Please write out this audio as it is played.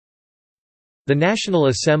The National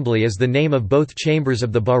Assembly is the name of both chambers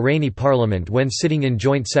of the Bahraini parliament when sitting in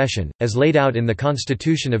joint session, as laid out in the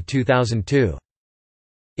Constitution of 2002.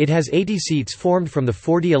 It has 80 seats formed from the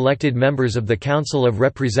 40 elected members of the Council of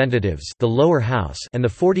Representatives, the lower house, and the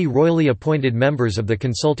 40 royally appointed members of the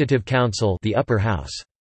Consultative Council, the upper house.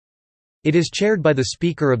 It is chaired by the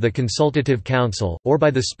Speaker of the Consultative Council, or by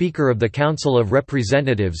the Speaker of the Council of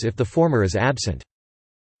Representatives if the former is absent.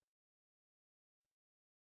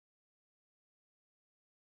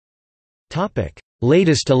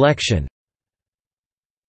 Latest election.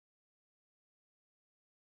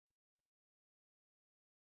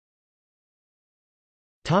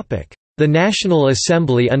 The National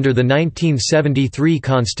Assembly under the 1973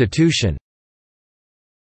 Constitution.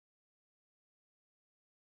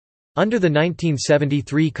 Under the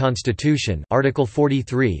 1973 Constitution, Article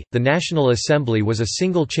 43, the National Assembly was a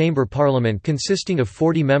single-chamber parliament consisting of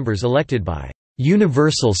 40 members elected by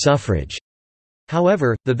universal suffrage.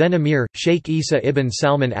 However, the then Emir, Sheikh Isa ibn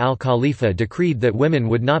Salman al-Khalifa decreed that women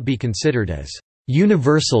would not be considered as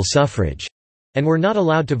universal suffrage and were not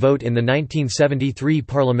allowed to vote in the 1973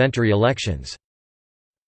 parliamentary elections.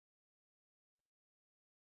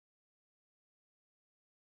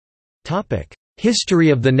 History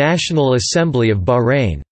of the National Assembly of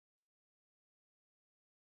Bahrain.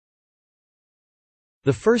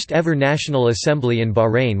 The first ever National Assembly in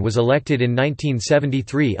Bahrain was elected in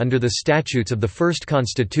 1973 under the statutes of the first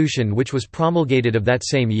constitution, which was promulgated of that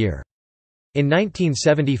same year. In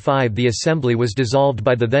 1975 the assembly was dissolved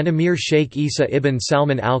by the then Emir Sheikh Isa ibn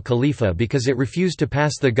Salman al-Khalifa because it refused to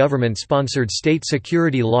pass the government-sponsored State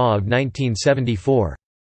Security Law of 1974.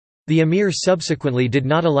 The Emir subsequently did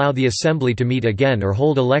not allow the assembly to meet again or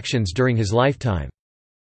hold elections during his lifetime.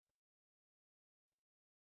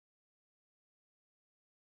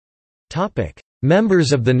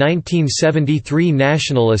 Members of the 1973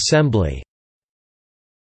 National Assembly.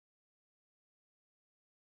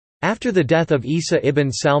 After the death of Isa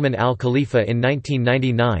ibn Salman al-Khalifa in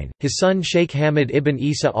 1999, his son Sheikh Hamad ibn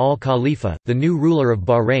Isa al-Khalifa, the new ruler of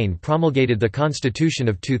Bahrain, promulgated the Constitution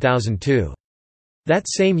of 2002. That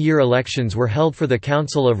same year elections were held for the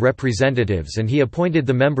Council of Representatives and he appointed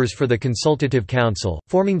the members for the Consultative Council,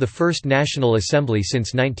 forming the first National Assembly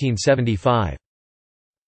since 1975.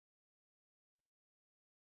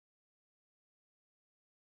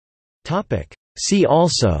 See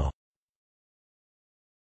also: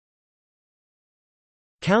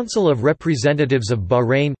 Council of Representatives of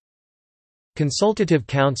Bahrain, Consultative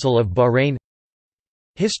Council of Bahrain,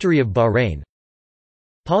 History of Bahrain,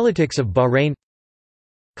 Politics of Bahrain,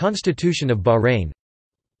 Constitution of Bahrain,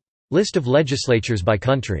 List of legislatures by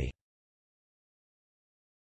country.